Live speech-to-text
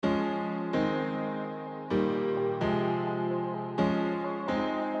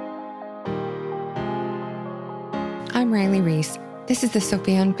I'm Riley Reese. This is the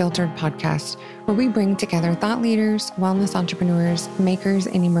Sophia Unfiltered podcast, where we bring together thought leaders, wellness entrepreneurs, makers,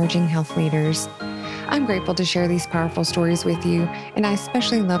 and emerging health leaders. I'm grateful to share these powerful stories with you, and I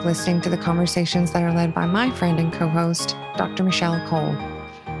especially love listening to the conversations that are led by my friend and co-host, Dr. Michelle Cole.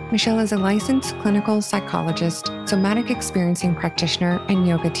 Michelle is a licensed clinical psychologist, somatic experiencing practitioner, and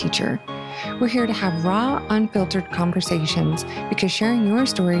yoga teacher. We're here to have raw, unfiltered conversations because sharing your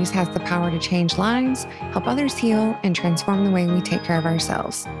stories has the power to change lives, help others heal, and transform the way we take care of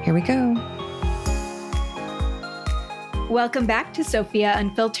ourselves. Here we go. Welcome back to Sophia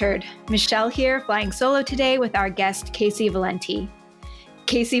Unfiltered. Michelle here, flying solo today with our guest, Kasie Valenti.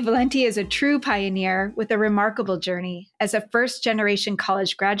 Kasie Valenti is a true pioneer with a remarkable journey as a first-generation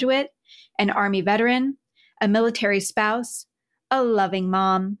college graduate, an Army veteran, a military spouse, a loving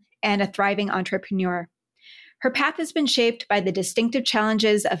mom, and a thriving entrepreneur. Her path has been shaped by the distinctive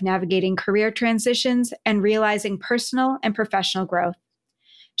challenges of navigating career transitions and realizing personal and professional growth.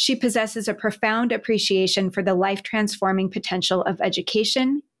 She possesses a profound appreciation for the life-transforming potential of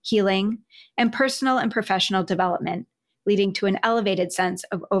education, healing, and personal and professional development, leading to an elevated sense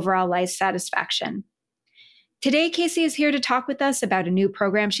of overall life satisfaction. Today, Kasie is here to talk with us about a new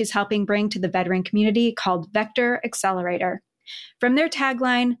program she's helping bring to the veteran community called Vector Accelerator. From their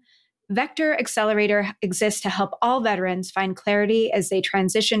tagline, Vector Accelerator exists to help all veterans find clarity as they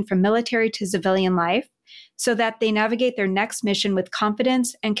transition from military to civilian life so that they navigate their next mission with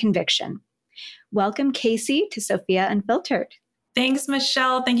confidence and conviction. Welcome, Kasie, to Sophia Unfiltered. Thanks,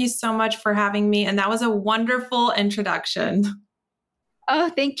 Michelle. Thank you so much for having me. And that was a wonderful introduction. Oh,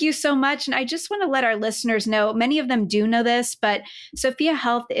 thank you so much. And I just want to let our listeners know, many of them do know this, but Sophia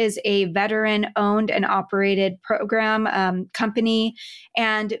Health is a veteran-owned and operated program company.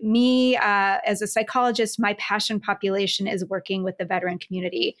 And me, as a psychologist, my passion population is working with the veteran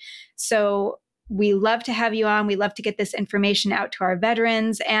community. So we love to have you on. We love to get this information out to our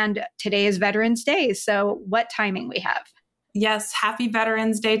veterans. And today is Veterans Day. So what timing we have. Yes, happy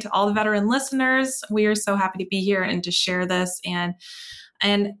Veterans Day to all the veteran listeners. We are so happy to be here and to share this.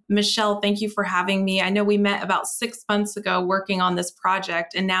 And Michelle, thank you for having me. I know we met about 6 months ago working on this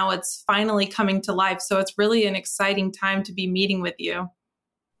project, and now it's finally coming to life. So it's really an exciting time to be meeting with you.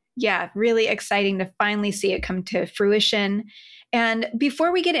 Yeah, really exciting to finally see it come to fruition. And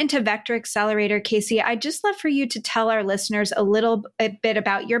before we get into Vector Accelerator, Kasie, I'd just love for you to tell our listeners a little bit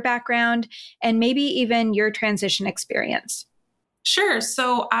about your background and maybe even your transition experience. Sure.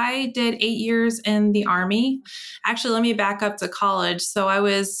 So I did 8 years in the Army. Actually, let me back up to college. So I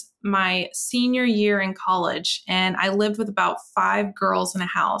was my senior year in college, and I lived with about 5 girls in a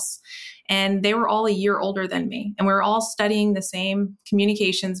house. And they were all a year older than me. And we were all studying the same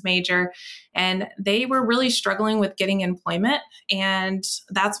communications major. And they were really struggling with getting employment. And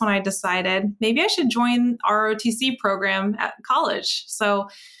that's when I decided maybe I should join ROTC program at college. So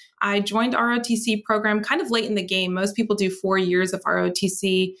I joined ROTC program kind of late in the game. Most people do 4 years of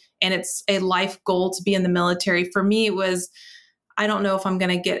ROTC, and it's a life goal to be in the military. For me, it was, I don't know if I'm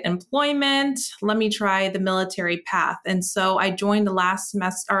going to get employment. Let me try the military path. And so I joined the last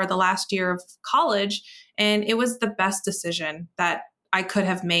semester or the last year of college, and it was the best decision that I could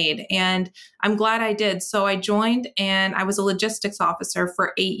have made. And I'm glad I did. So I joined, and I was a logistics officer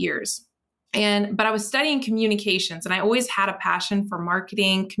for 8 years. But I was studying communications, and I always had a passion for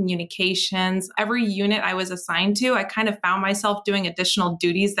marketing, communications. Every unit I was assigned to, I kind of found myself doing additional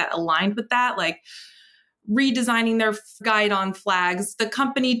duties that aligned with that, like redesigning their guide on flags, the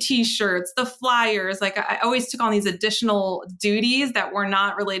company t-shirts, the flyers. Like I always took on these additional duties that were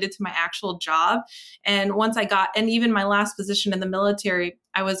not related to my actual job. And and even my last position in the military,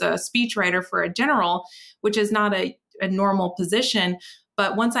 I was a speechwriter for a general, which is not a normal position.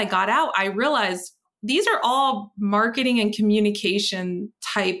 But once I got out, I realized these are all marketing and communication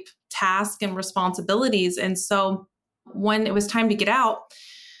type tasks and responsibilities. And so when it was time to get out,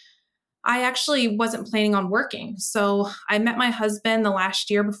 I actually wasn't planning on working. So I met my husband the last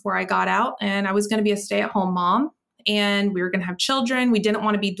year before I got out, and I was going to be a stay-at-home mom, and we were going to have children. We didn't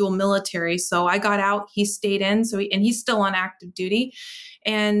want to be dual military. So I got out, he stayed in. And he's still on active duty.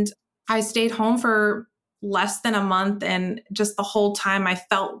 And I stayed home for less than a month. And just the whole time I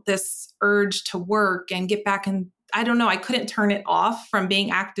felt this urge to work and get back. And I don't know, I couldn't turn it off from being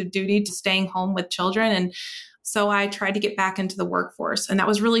active duty to staying home with children. And so I tried to get back into the workforce. And that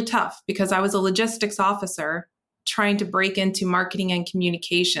was really tough because I was a logistics officer trying to break into marketing and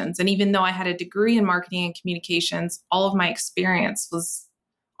communications. And even though I had a degree in marketing and communications, all of my experience was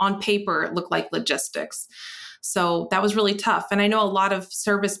on paper, it looked like logistics. So that was really tough. And I know a lot of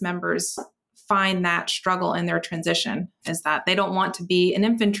service members find that struggle in their transition is that they don't want to be an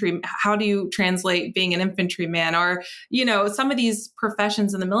infantry. How do you translate being an infantryman? Or, some of these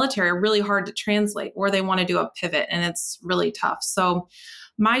professions in the military are really hard to translate, or they want to do a pivot and it's really tough. So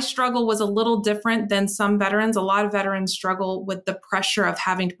my struggle was a little different than some veterans. A lot of veterans struggle with the pressure of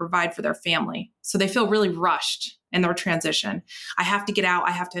having to provide for their family. So they feel really rushed in their transition. I have to get out.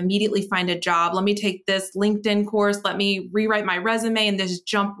 I have to immediately find a job. Let me take this LinkedIn course. Let me rewrite my resume and just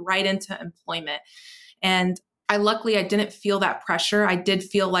jump right into employment. And luckily, I didn't feel that pressure. I did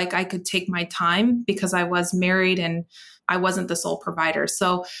feel like I could take my time because I was married and I wasn't the sole provider.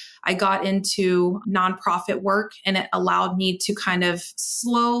 So I got into nonprofit work, and it allowed me to kind of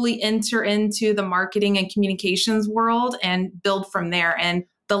slowly enter into the marketing and communications world and build from there. And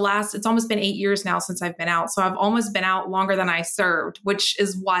it's almost been 8 years now since I've been out. So I've almost been out longer than I served, which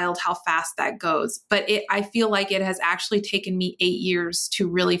is wild how fast that goes. But I feel like it has actually taken me 8 years to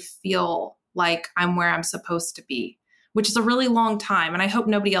really feel like I'm where I'm supposed to be, which is a really long time. And I hope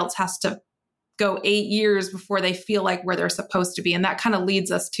nobody else has to go 8 years before they feel like where they're supposed to be. And that kind of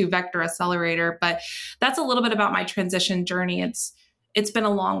leads us to Vector Accelerator. But that's a little bit about my transition journey. It's been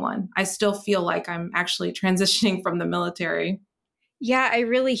a long one. I still feel like I'm actually transitioning from the military. Yeah, I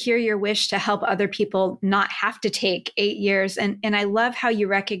really hear your wish to help other people not have to take 8 years. And I love how you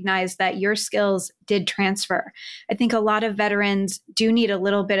recognize that your skills did transfer. I think a lot of veterans do need a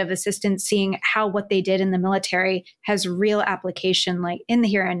little bit of assistance seeing how what they did in the military has real application, like in the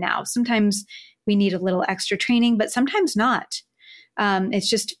here and now. Sometimes we need a little extra training, but sometimes not. It's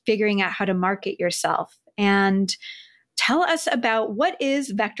just figuring out how to market yourself. And tell us about, what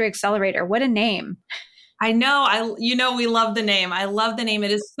is Vector Accelerator? What a name. I know, we love the name. I love the name.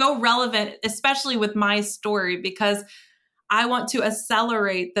 It is so relevant, especially with my story, because I want to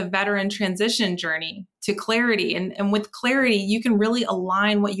accelerate the veteran transition journey to clarity. And with clarity, you can really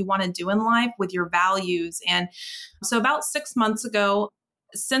align what you want to do in life with your values. And so about 6 months ago,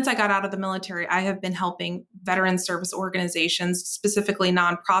 since I got out of the military, I have been helping veteran service organizations, specifically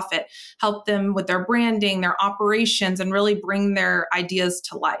nonprofit, help them with their branding, their operations, and really bring their ideas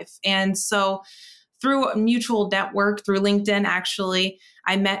to life. And so through a mutual network, through LinkedIn, actually,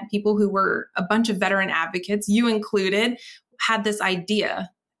 I met people who were a bunch of veteran advocates, you included, had this idea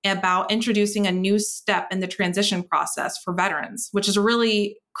about introducing a new step in the transition process for veterans, which is a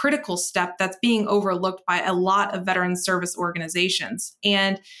really critical step that's being overlooked by a lot of veteran service organizations.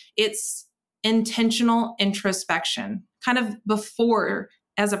 And it's intentional introspection, kind of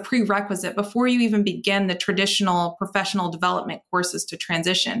as a prerequisite, before you even begin the traditional professional development courses to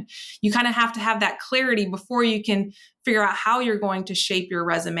transition. You kind of have to have that clarity before you can figure out how you're going to shape your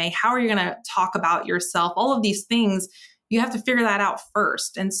resume, how are you going to talk about yourself, all of these things. You have to figure that out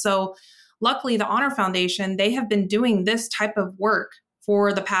first. And so luckily, the Honor Foundation, they have been doing this type of work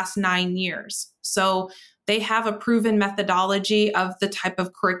for the past 9 years. So they have a proven methodology of the type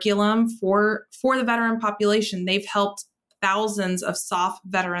of curriculum for the veteran population. They've helped thousands of soft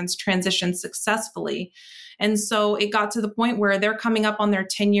veterans transition successfully. And so it got to the point where they're coming up on their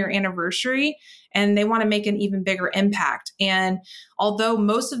 10-year anniversary and they want to make an even bigger impact. And although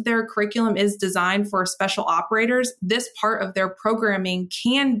most of their curriculum is designed for special operators, this part of their programming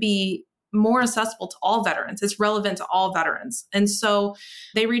can be more accessible to all veterans. It's relevant to all veterans. And so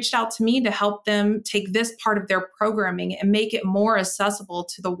they reached out to me to help them take this part of their programming and make it more accessible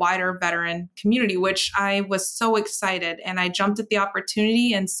to the wider veteran community, which I was so excited, and I jumped at the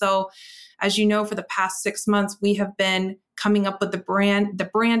opportunity. And so, as you know, for the past 6 months, we have been coming up with the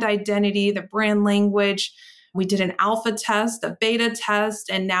brand identity, the brand language. We did an alpha test, a beta test,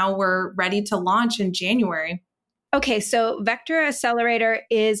 and now we're ready to launch in January. Okay, so Vector Accelerator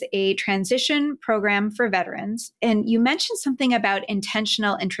is a transition program for veterans. And you mentioned something about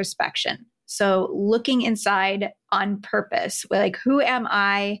intentional introspection. So looking inside on purpose, like, who am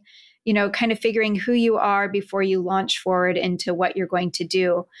I? Kind of figuring who you are before you launch forward into what you're going to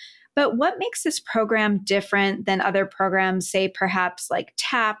do. But what makes this program different than other programs, say perhaps like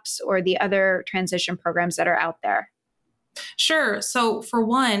TAPS or the other transition programs that are out there? Sure. So for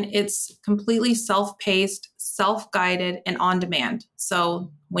one, it's completely self-paced, self-guided, and on demand.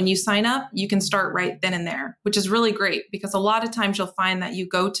 So when you sign up, you can start right then and there, which is really great because a lot of times you'll find that you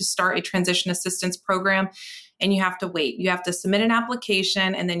go to start a transition assistance program and you have to wait. You have to submit an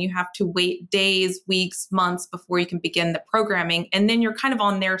application and then you have to wait days, weeks, months before you can begin the programming. And then you're kind of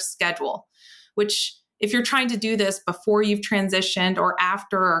on their schedule, which if you're trying to do this before you've transitioned or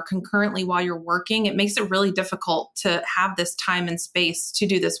after or concurrently while you're working, it makes it really difficult to have this time and space to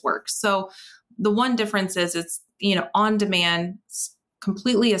do this work. So the one difference is it's, on demand, it's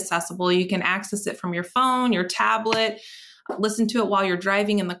completely accessible. You can access it from your phone, your tablet. listen to it while you're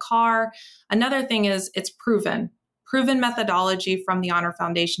driving in the car. Another thing is it's proven methodology from the Honor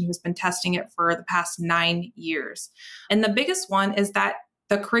Foundation, who's been testing it for the past 9 years. And the biggest one is that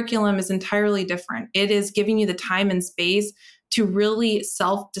the curriculum is entirely different. It is giving you the time and space to really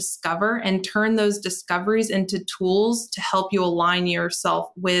self-discover and turn those discoveries into tools to help you align yourself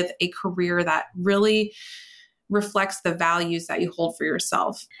with a career that really reflects the values that you hold for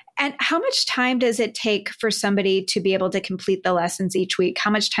yourself. And how much time does it take for somebody to be able to complete the lessons each week?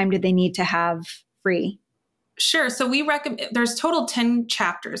 How much time do they need to have free? Sure. So we recommend, there's total 10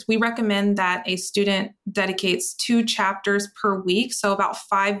 chapters. We recommend that a student dedicates 2 chapters per week, so about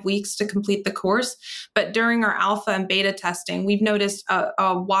 5 weeks to complete the course. But during our alpha and beta testing, we've noticed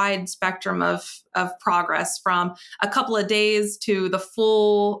a wide spectrum of progress, from a couple of days to the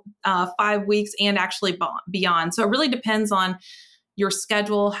full 5 weeks and actually beyond. So it really depends on your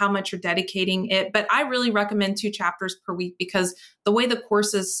schedule, how much you're dedicating it. But I really recommend 2 chapters per week, because the way the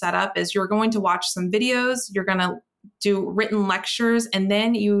course is set up is you're going to watch some videos, you're going to do written lectures, and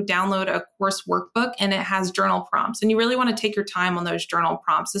then you download a course workbook, and it has journal prompts. And you really want to take your time on those journal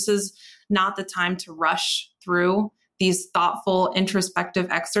prompts. This is not the time to rush through these thoughtful, introspective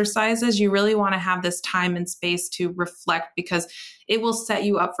exercises. You really want to have this time and space to reflect, because it will set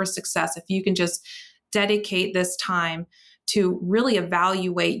you up for success if you can just dedicate this time to really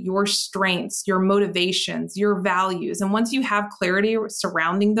evaluate your strengths, your motivations, your values. And once you have clarity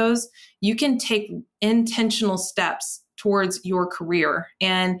surrounding those, you can take intentional steps towards your career.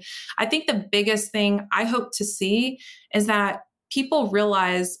 And I think the biggest thing I hope to see is that people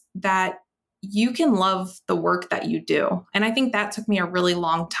realize that you can love the work that you do. And I think that took me a really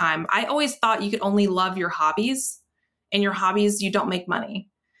long time. I always thought you could only love your hobbies, and your hobbies, you don't make money.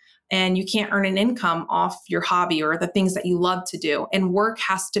 And you can't earn an income off your hobby or the things that you love to do. And work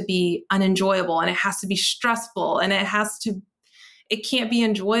has to be unenjoyable, and it has to be stressful, and it can't be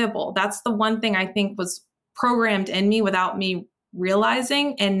enjoyable. That's the one thing I think was programmed in me without me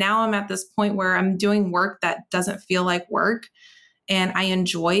realizing. And now I'm at this point where I'm doing work that doesn't feel like work, and I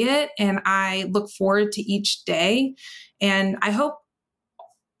enjoy it, and I look forward to each day. And I hope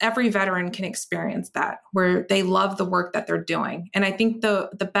every veteran can experience that, where they love the work that they're doing. And I think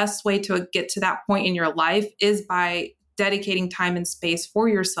the best way to get to that point in your life is by dedicating time and space for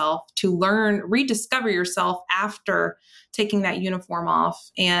yourself to learn, rediscover yourself after taking that uniform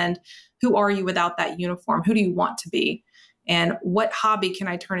off. And who are you without that uniform? Who do you want to be? And what hobby can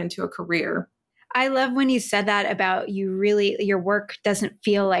I turn into a career? I love when you said that about your work doesn't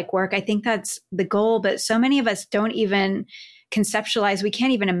feel like work. I think that's the goal, but so many of us don't even conceptualize, we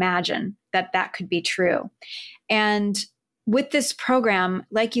can't even imagine that could be true. And with this program,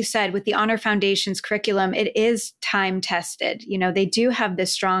 like you said, with the Honor Foundation's curriculum, it is time tested. They do have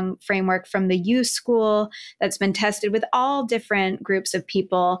this strong framework from the youth school that's been tested with all different groups of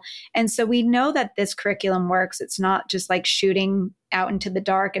people. And so we know that this curriculum works. It's not just like shooting out into the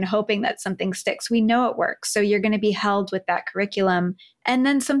dark and hoping that something sticks. We know it works. So you're going to be held with that curriculum. And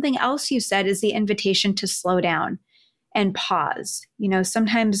then something else you said is the invitation to slow down and pause.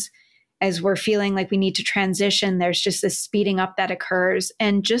 Sometimes as we're feeling like we need to transition, there's just this speeding up that occurs.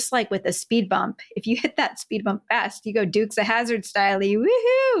 And just like with a speed bump, if you hit that speed bump fast, you go Dukes of Hazzard style,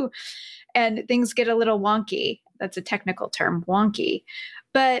 woohoo, and things get a little wonky. That's a technical term, wonky.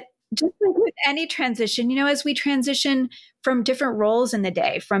 But just like with any transition, as we transition from different roles in the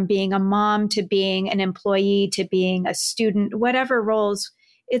day, from being a mom to being an employee to being a student, whatever roles,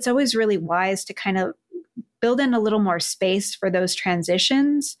 it's always really wise to kind of build in a little more space for those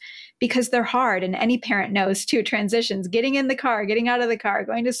transitions, because they're hard. And any parent knows too, transitions, getting in the car, getting out of the car,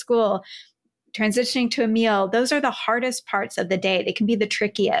 going to school, transitioning to a meal, those are the hardest parts of the day. They can be the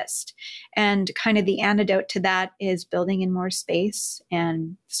trickiest. And kind of the antidote to that is building in more space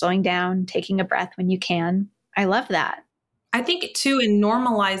and slowing down, taking a breath when you can. I love that. I think too, in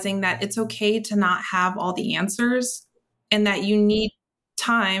normalizing that it's okay to not have all the answers, and that you need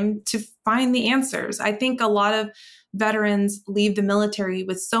time to find the answers. I think a lot of veterans leave the military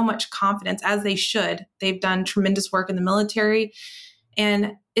with so much confidence, as they should. They've done tremendous work in the military,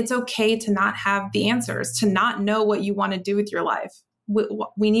 and it's okay to not have the answers, to not know what you want to do with your life.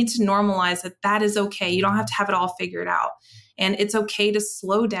 We need to normalize that is okay. You don't have to have it all figured out. And it's okay to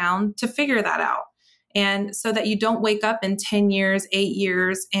slow down to figure that out. And so that you don't wake up in 10 years, 8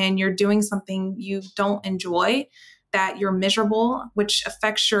 years, and you're doing something you don't enjoy, that you're miserable, which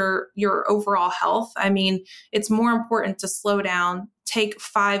affects your overall health. I mean, it's more important to slow down, take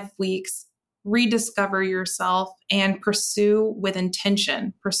 5 weeks, rediscover yourself, and pursue with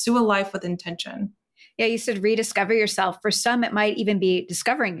intention, pursue a life with intention. Yeah, you said rediscover yourself. For some, it might even be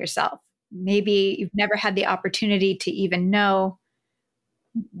discovering yourself. maybe you've never had the opportunity to even know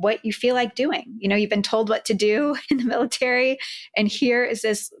what you feel like doing. You've been told what to do in the military, and here is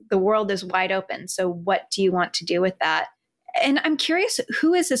this, the world is wide open. So what do you want to do with that? And I'm curious,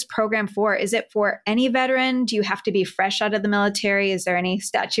 who is this program for? Is it for any veteran? Do you have to be fresh out of the military? Is there any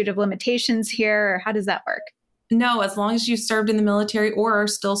statute of limitations here, or how does that work? No, as long as you served in the military or are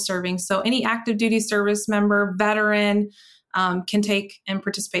still serving. So any active duty service member, veteran, can take and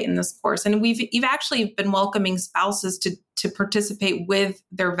participate in this course. And we've actually been welcoming spouses to participate with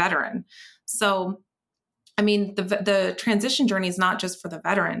their veteran. So, I mean, the transition journey is not just for the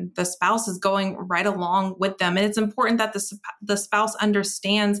veteran. The spouse is going right along with them. And it's important that the spouse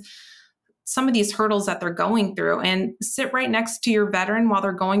understands some of these hurdles that they're going through, and sit right next to your veteran while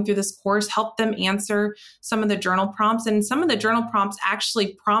they're going through this course, help them answer some of the journal prompts. And some of the journal prompts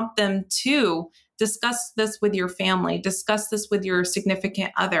actually prompt them to discuss this with your family, discuss this with your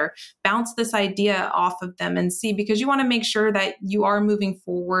significant other, bounce this idea off of them and see, because you want to make sure that you are moving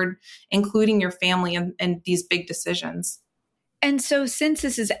forward, including your family in these big decisions. And so since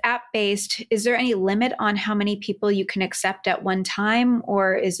this is app-based, is there any limit on how many people you can accept at one time?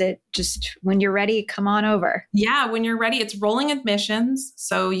 Or is it just when you're ready, come on over? Yeah, when you're ready, it's rolling admissions.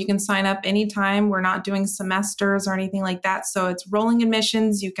 So you can sign up anytime. We're not doing semesters or anything like that. So it's rolling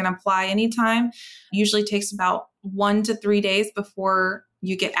admissions. You can apply anytime. Usually takes about 1 to 3 days before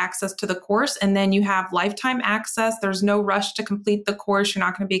you get access to the course. And then you have lifetime access. There's no rush to complete the course. You're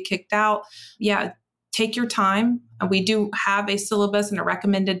not going to be kicked out. Yeah. Take your time. We do have a syllabus and a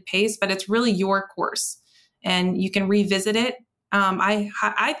recommended pace, but it's really your course and you can revisit it.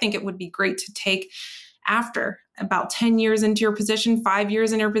 I think it would be great to take after about 10 years into your position, 5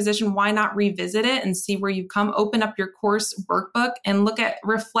 years in your position. Why not revisit it and see where you come, open up your course workbook and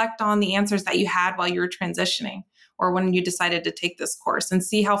reflect on the answers that you had while you were transitioning, or when you decided to take this course, and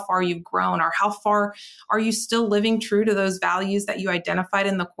see how far you've grown, or how far are you still living true to those values that you identified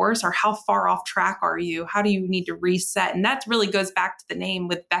in the course, or how far off track are you? How do you need to reset? And that really goes back to the name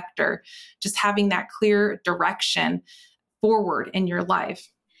with Vector, just having that clear direction forward in your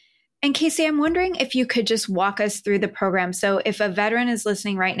life. And Kasie, I'm wondering if you could just walk us through the program. So if a veteran is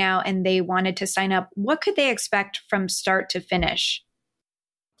listening right now and they wanted to sign up, what could they expect from start to finish?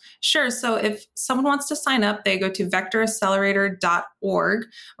 Sure. So if someone wants to sign up, they go to vectoraccelerator.org.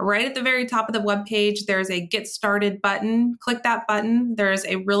 Right at the very top of the webpage, there's a Get Started button. Click that button. There's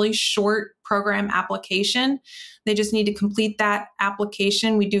a really short program application. They just need to complete that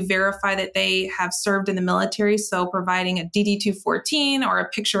application. We do verify that they have served in the military. So providing a DD-214 or a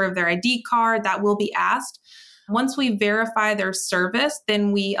picture of their ID card, that will be asked. Once we verify their service,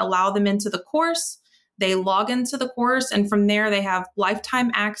 then we allow them into the course. They log into the course, and from there they have lifetime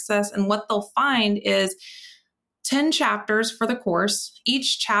access. And what they'll find is 10 chapters for the course.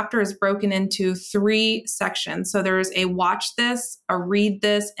 Each chapter is broken into 3 sections. So there's a watch this, a read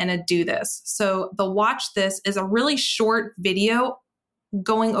this, and a do this. So the watch this is a really short video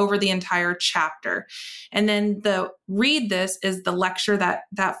going over the entire chapter. And then the read this is the lecture that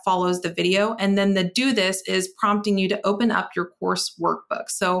follows the video. And then the do this is prompting you to open up your course workbook.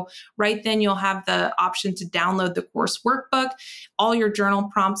 So right then you'll have the option to download the course workbook. All your journal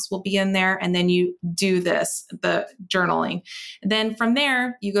prompts will be in there. And then you do this, the journaling. And then from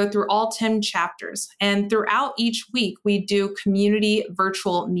there, you go through all 10 chapters. And throughout each week, we do community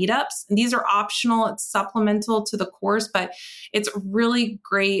virtual meetups. And these are optional. It's supplemental to the course, but it's really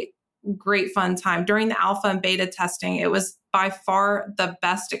great fun time. During the alpha and beta testing, it was by far the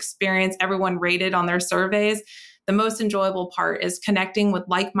best experience everyone rated on their surveys. The most enjoyable part is connecting with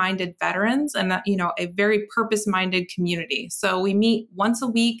like-minded veterans and a very purpose-minded community. So we meet once a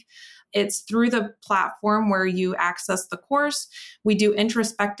week. It's through the platform where you access the course. We do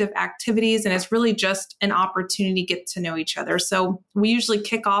introspective activities, and it's really just an opportunity to get to know each other. So we usually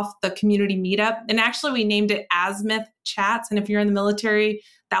kick off the community meetup, and actually we named it Azimuth Chats. And if you're in the military,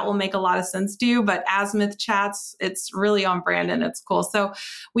 that will make a lot of sense to you. But Azimuth Chats, it's really on brand and it's cool. So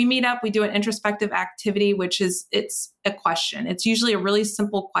we meet up, we do an introspective activity, it's a question. It's usually a really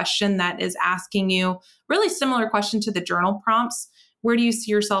simple question that is asking you really similar question to the journal prompts. Where do you see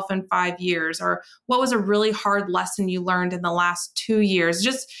yourself in 5 years? Or what was a really hard lesson you learned in the last 2 years?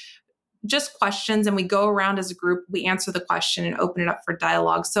 Just questions. And we go around as a group, we answer the question and open it up for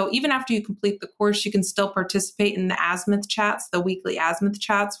dialogue. So even after you complete the course, you can still participate in the Azimuth Chats, the weekly Azimuth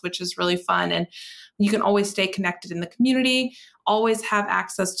Chats, which is really fun. And you can always stay connected in the community, always have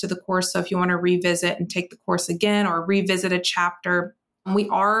access to the course. So if you want to revisit and take the course again or revisit a chapter, we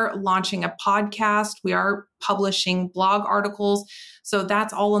are launching a podcast. We are publishing blog articles. So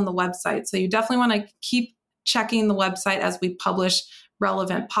that's all on the website. So you definitely want to keep checking the website as we publish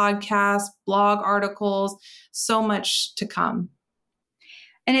relevant podcasts, blog articles, so much to come.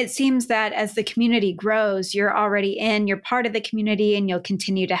 And it seems that as the community grows, you're part of the community, and you'll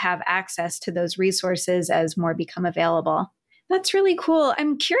continue to have access to those resources as more become available. That's really cool.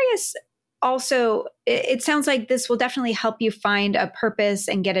 I'm curious also, it sounds like this will definitely help you find a purpose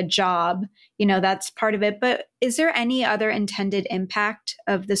and get a job. That's part of it. But is there any other intended impact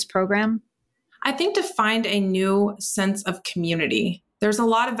of this program? I think to find a new sense of community. There's a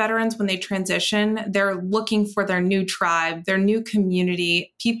lot of veterans when they transition, they're looking for their new tribe, their new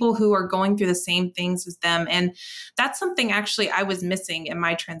community, people who are going through the same things as them. And that's something actually I was missing in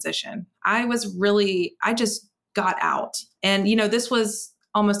my transition. I just got out. And, this was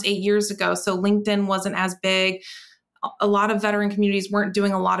almost 8 years ago. So LinkedIn wasn't as big. A lot of veteran communities weren't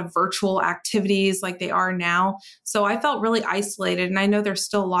doing a lot of virtual activities like they are now. So I felt really isolated. And I know there's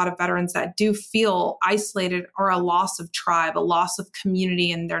still a lot of veterans that do feel isolated, or a loss of tribe, a loss of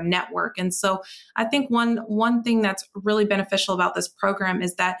community in their network. And so I think one thing that's really beneficial about this program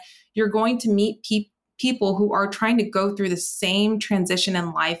is that you're going to meet people who are trying to go through the same transition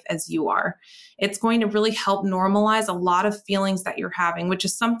in life as you are. It's going to really help normalize a lot of feelings that you're having, which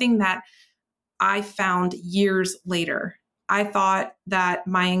is something that I found years later. I thought that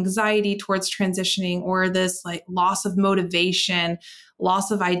my anxiety towards transitioning, or this loss of motivation, loss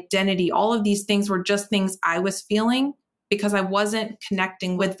of identity, all of these things were just things I was feeling because I wasn't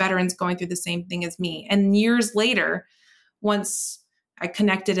connecting with veterans going through the same thing as me. And years later, once I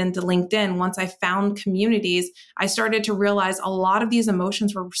connected into LinkedIn, once I found communities, I started to realize a lot of these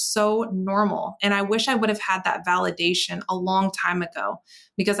emotions were so normal. And I wish I would have had that validation a long time ago,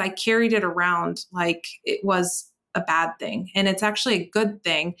 because I carried it around like it was a bad thing. And it's actually a good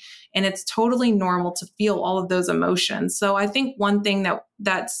thing. And it's totally normal to feel all of those emotions. So I think one thing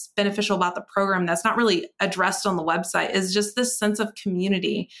that's beneficial about the program that's not really addressed on the website is just this sense of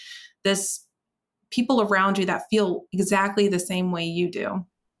community, this people around you that feel exactly the same way you do.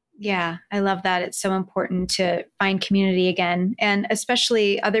 Yeah, I love that. It's so important to find community again, and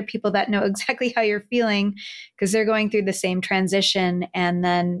especially other people that know exactly how you're feeling, because they're going through the same transition, and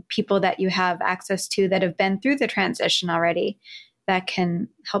then people that you have access to that have been through the transition already that can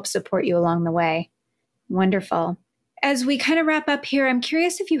help support you along the way. Wonderful. As we kind of wrap up here, I'm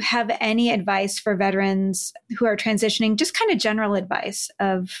curious if you have any advice for veterans who are transitioning, just kind of general advice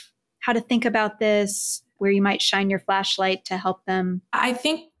of how to think about this, where you might shine your flashlight to help them. I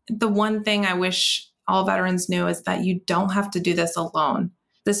think the one thing I wish all veterans knew is that you don't have to do this alone.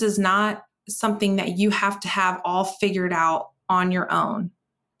 This is not something that you have to have all figured out on your own.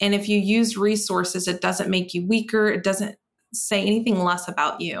 And if you use resources, it doesn't make you weaker. It doesn't say anything less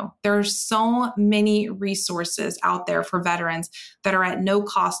about you. There are so many resources out there for veterans that are at no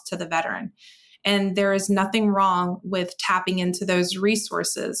cost to the veteran. And there is nothing wrong with tapping into those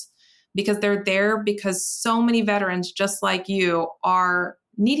resources, because they're there because so many veterans just like you are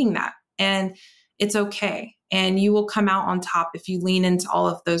needing that. And it's okay. And you will come out on top if you lean into all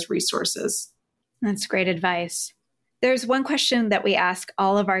of those resources. That's great advice. There's one question that we ask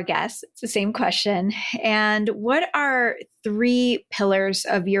all of our guests. It's the same question. And what are 3 pillars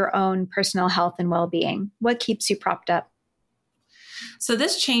of your own personal health and well-being? What keeps you propped up? So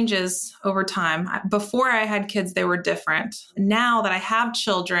this changes over time. Before I had kids, they were different. Now that I have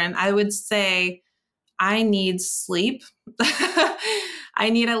children, I would say I need sleep. I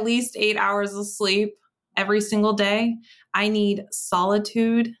need at least 8 hours of sleep every single day. I need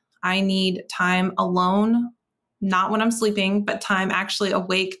solitude. I need time alone, not when I'm sleeping, but time actually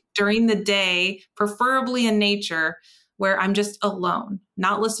awake during the day, preferably in nature, where I'm just alone,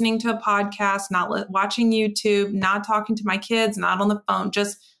 not listening to a podcast, not watching YouTube, not talking to my kids, not on the phone,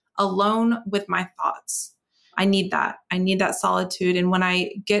 just alone with my thoughts. I need that. I need that solitude. And when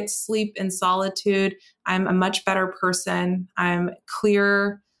I get sleep in solitude, I'm a much better person. I'm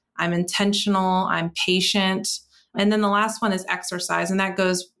clear. I'm intentional. I'm patient. And then the last one is exercise. And that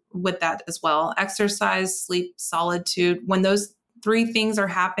goes with that as well. Exercise, sleep, solitude. When those 3 things are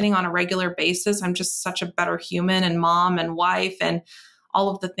happening on a regular basis, I'm just such a better human and mom and wife and all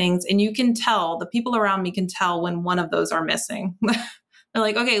of the things. And you can tell, the people around me can tell when one of those are missing. They're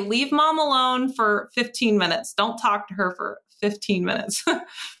like, okay, leave mom alone for 15 minutes. Don't talk to her for 15 minutes.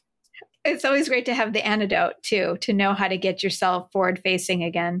 It's always great to have the antidote too, to know how to get yourself forward facing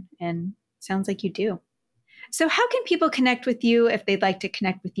again. And it sounds like you do. So how can people connect with you if they'd like to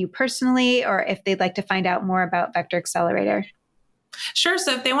connect with you personally, or if they'd like to find out more about Vector Accelerator? Sure.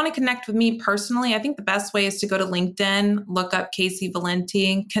 So if they want to connect with me personally, I think the best way is to go to LinkedIn, look up Kasie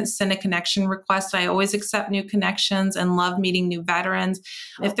Valenti, send a connection request. I always accept new connections and love meeting new veterans.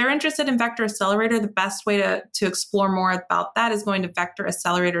 If they're interested in Vector Accelerator, the best way to explore more about that is going to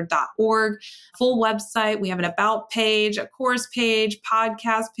vectoraccelerator.org. Full website. We have an about page, a course page,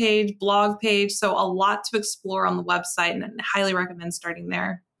 podcast page, blog page. So a lot to explore on the website, and I highly recommend starting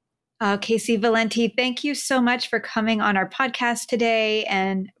there. Kasie Valenti, thank you so much for coming on our podcast today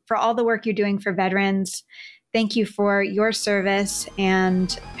and for all the work you're doing for veterans. Thank you for your service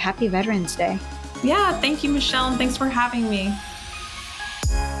and happy Veterans Day. Yeah, thank you, Michelle, and thanks for having me.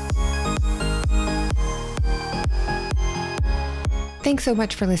 Thanks so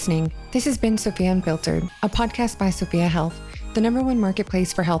much for listening. This has been Sophia Unfiltered, a podcast by Sophia Health, the #1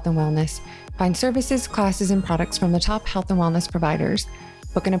 marketplace for health and wellness. Find services, classes, and products from the top health and wellness providers.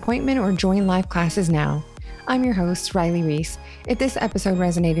 Book an appointment or join live classes now. I'm your host, Riley Reese. If this episode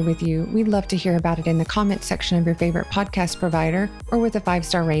resonated with you, we'd love to hear about it in the comments section of your favorite podcast provider or with a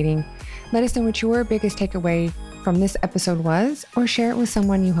 5-star rating. Let us know what your biggest takeaway from this episode was, or share it with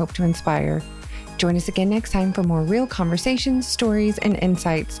someone you hope to inspire. Join us again next time for more real conversations, stories, and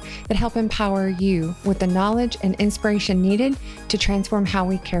insights that help empower you with the knowledge and inspiration needed to transform how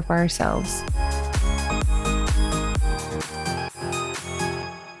we care for ourselves.